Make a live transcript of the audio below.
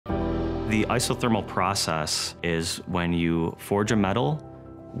The isothermal process is when you forge a metal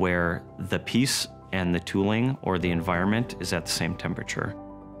where the piece and the tooling or the environment is at the same temperature.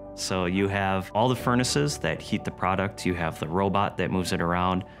 So you have all the furnaces that heat the product, you have the robot that moves it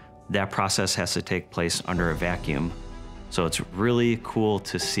around. That process has to take place under a vacuum. So it's really cool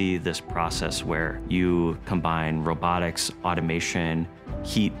to see this process where you combine robotics, automation,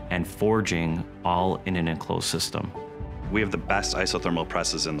 heat, and forging all in an enclosed system. We have the best isothermal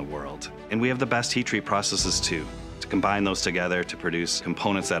presses in the world, and we have the best heat treat processes too, to combine those together to produce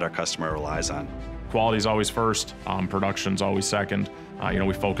components that our customer relies on. Quality is always first, production's always second.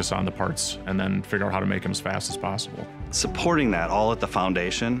 We focus on the parts and then figure out how to make them as fast as possible. Supporting that all at the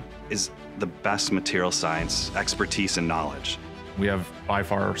foundation is the best material science, expertise, and knowledge. We have by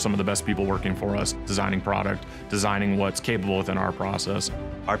far some of the best people working for us, designing product, designing what's capable within our process.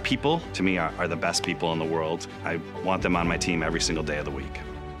 Our people, to me, are the best people in the world. I want them on my team every single day of the week.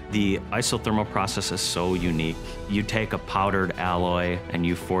 The isothermal process is so unique. You take a powdered alloy and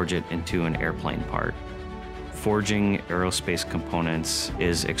you forge it into an airplane part. Forging aerospace components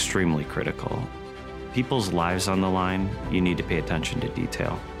is extremely critical. People's lives on the line, you need to pay attention to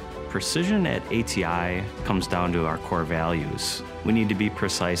detail. Precision at ATI comes down to our core values. We need to be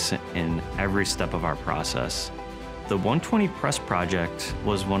precise in every step of our process. The 120 press project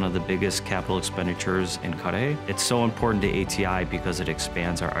was one of the biggest capital expenditures in Cudahy. It's so important to ATI because it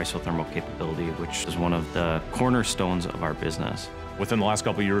expands our isothermal capability, which is one of the cornerstones of our business. Within the last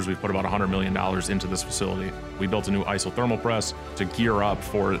couple of years, we've put about $100 million into this facility. We built a new isothermal press to gear up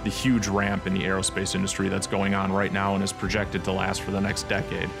for the huge ramp in the aerospace industry that's going on right now and is projected to last for the next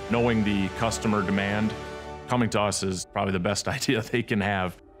decade. Knowing the customer demand, coming to us is probably the best idea they can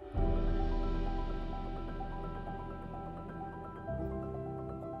have.